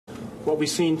What we've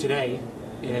seen today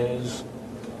is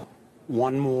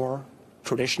one more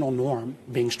traditional norm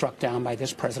being struck down by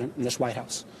this president and this White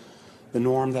House. The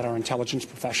norm that our intelligence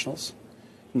professionals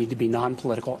need to be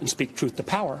non-political and speak truth to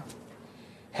power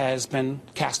has been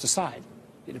cast aside.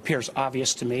 It appears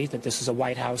obvious to me that this is a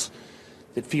White House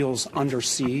that feels under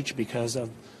siege because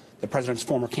of the president's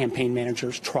former campaign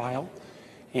manager's trial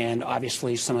and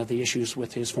obviously some of the issues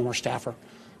with his former staffer,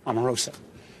 Omarosa.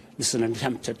 This is an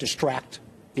attempt to distract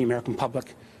the American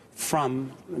public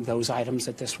from those items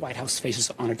that this White House faces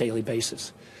on a daily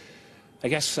basis. I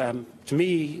guess, to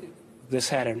me, this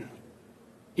had an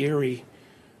eerie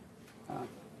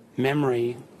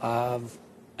memory of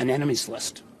an enemies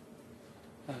list.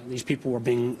 These people were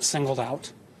being singled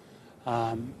out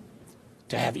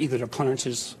to have either their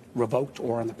clearances revoked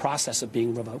or in the process of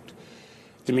being revoked.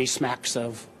 To me, smacks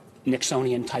of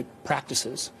Nixonian-type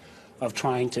practices of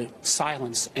trying to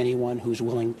silence anyone who's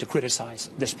willing to criticize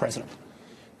this president.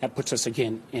 That puts us,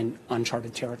 again, in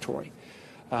uncharted territory.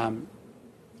 I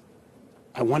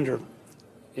wonder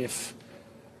if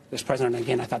this president,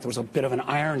 again, I thought there was a bit of an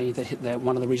irony that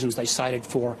one of the reasons they cited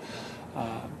for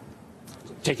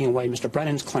taking away Mr.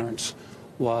 Brennan's clearance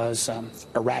was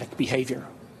erratic behavior.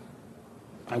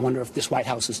 I wonder if this White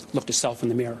House has looked itself in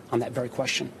the mirror on that very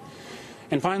question.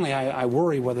 And finally, I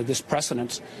worry whether this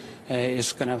precedent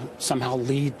is going to somehow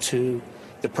lead to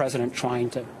the president trying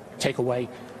to take away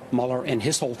Mueller and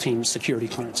his whole team's security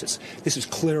clearances. This is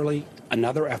clearly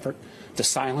another effort to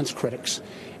silence critics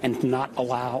and not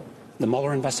allow the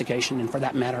Mueller investigation, and for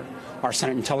that matter, our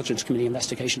Senate Intelligence Committee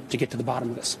investigation, to get to the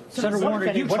bottom of this. Senator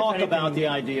Warner, you talk about the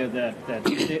idea that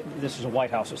this is a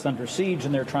White House that's under siege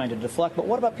and they're trying to deflect, but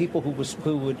what about people who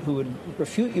would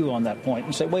refute you on that point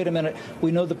and say, wait a minute,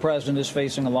 we know the president is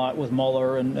facing a lot with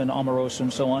Mueller and Omarosa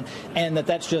and so on, and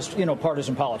that's just,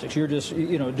 partisan politics. You're just,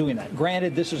 doing that.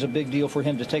 Granted, this is a big deal for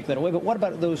him to take that away, but what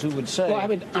about those who would say?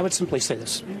 Well, I would simply say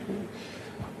this.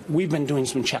 We've been doing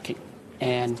some checking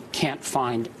and can't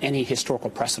find any historical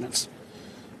precedents.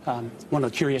 One of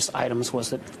the curious items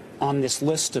was that on this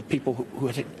list of people who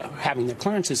are having their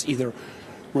clearances either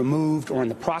removed or in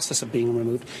the process of being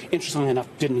removed, interestingly enough,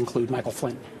 didn't include Michael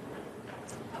Flynn,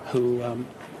 who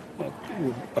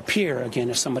would appear,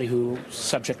 again, as somebody who,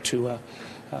 subject to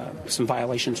some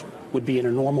violations, would be in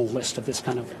a normal list of this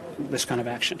kind of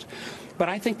actions. But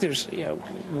I think there's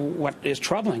what is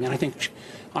troubling, and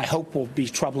I hope will be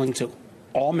troubling to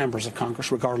all members of Congress,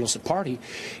 regardless of party,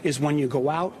 is when you go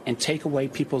out and take away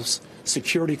people's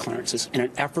security clearances in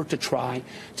an effort to try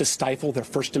to stifle their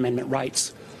First Amendment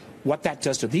rights, what that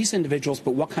does to these individuals,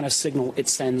 but what kind of signal it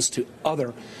sends to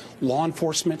other law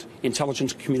enforcement,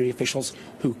 intelligence community officials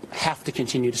who have to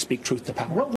continue to speak truth to power.